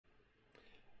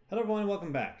Hello everyone,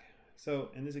 welcome back. So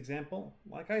in this example,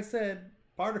 like I said,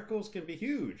 particles can be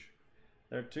huge.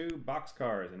 There are two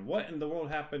boxcars, and what in the world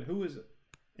happened? Who is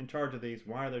in charge of these?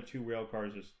 Why are there two rail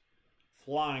cars just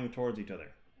flying towards each other?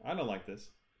 I don't like this.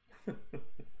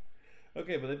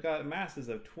 Okay, but they've got masses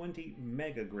of 20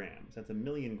 megagrams. That's a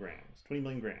million grams, 20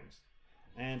 million grams,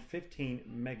 and 15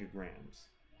 megagrams.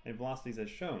 And velocities as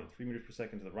shown, 3 meters per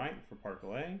second to the right for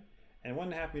particle A, and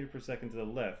 1.5 meters per second to the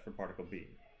left for particle B.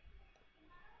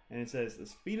 And it says the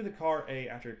speed of the car A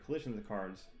after a collision of the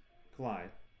cars collide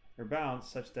or bounce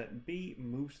such that B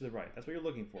moves to the right. That's what you're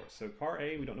looking for. So car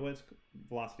A, we don't know what its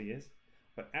velocity is,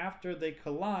 but after they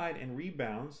collide and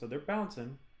rebound, so they're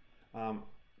bouncing,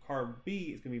 car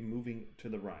B is going to be moving to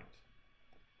the right.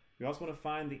 We also want to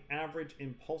find the average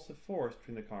impulsive force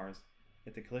between the cars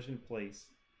if the collision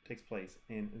takes place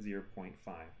in 0.5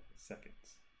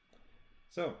 seconds.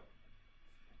 So,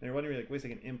 now you're wondering, like, wait a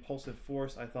second, impulsive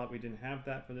force, I thought we didn't have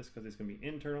that for this because it's going to be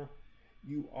internal.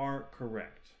 You are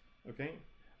correct, okay?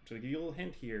 I'm going to give you a little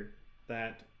hint here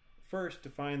that first, to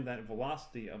find that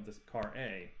velocity of this car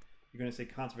A, you're going to say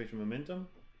conservation of momentum.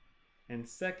 And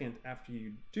second, after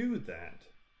you do that,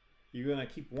 you're going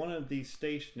to keep one of these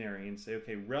stationary and say,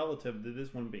 okay, relative to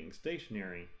this one being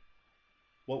stationary,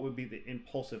 what would be the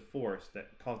impulsive force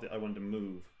that caused the other one to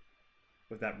move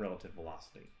with that relative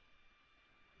velocity?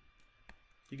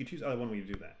 You can choose either one when you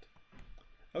do that.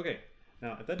 Okay,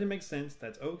 now if that didn't make sense,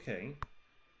 that's okay,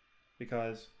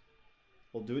 because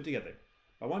we'll do it together.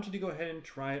 I want you to go ahead and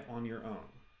try it on your own,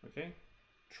 okay?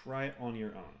 Try it on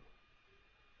your own.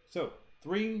 So,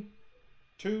 3,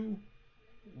 2,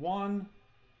 1,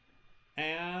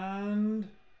 and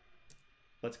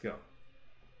let's go.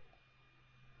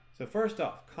 So first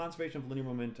off, conservation of linear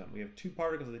momentum. We have two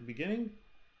particles at the beginning,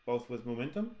 both with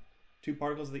momentum. Two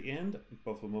particles at the end,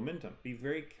 both with momentum. Be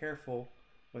very careful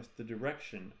with the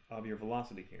direction of your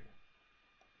velocity here.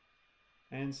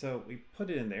 And so we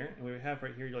put it in there, and we have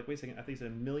right here, you're like, wait a second, I think it's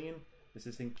a million. This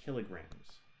is in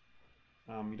kilograms.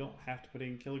 You don't have to put it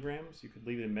in kilograms. You could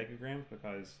leave it in megagrams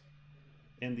because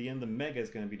in the end, the mega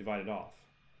is going to be divided off.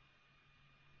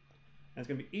 And it's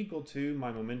going to be equal to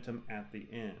my momentum at the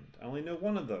end. I only know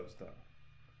one of those, though.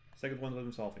 Second one that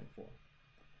I'm solving for.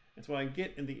 And so what I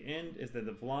get in the end is that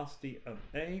the velocity of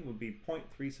A would be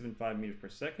 0.375 meters per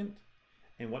second.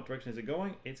 And what direction is it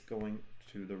going? It's going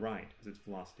to the right because its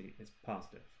velocity is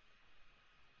positive.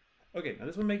 Okay, now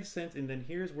this one makes sense, and then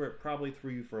here's where it probably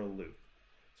threw you for a loop.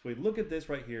 So we look at this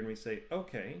right here and we say,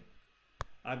 okay,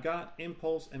 I've got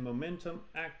impulse and momentum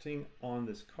acting on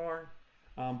this car,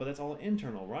 but that's all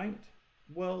internal, right?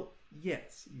 Well,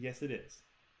 yes it is.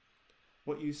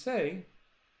 What you say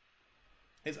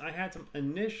is I had some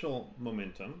initial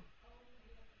momentum.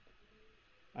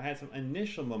 And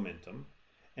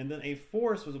then a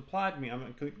force was applied to me.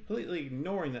 I'm completely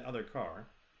ignoring that other car.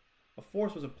 A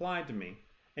force was applied to me,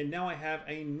 and now I have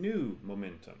a new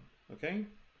momentum, okay?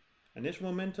 Initial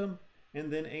momentum,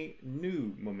 and then a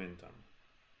new momentum.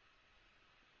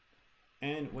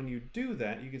 And when you do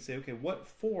that, you can say, okay, what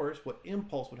force, what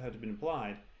impulse would have to be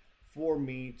applied for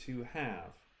me to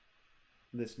have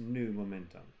this new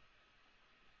momentum?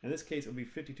 In this case, it would be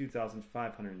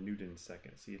 52,500 newtons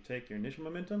seconds. So you take your initial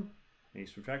momentum and you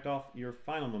subtract off your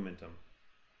final momentum.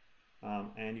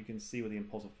 And you can see what the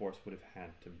impulsive force would have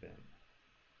had to been.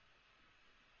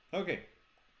 Okay,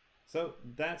 so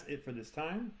that's it for this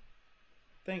time.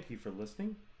 Thank you for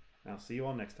listening. I'll see you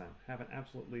all next time. Have an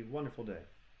absolutely wonderful day.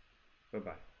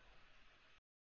 Bye-bye.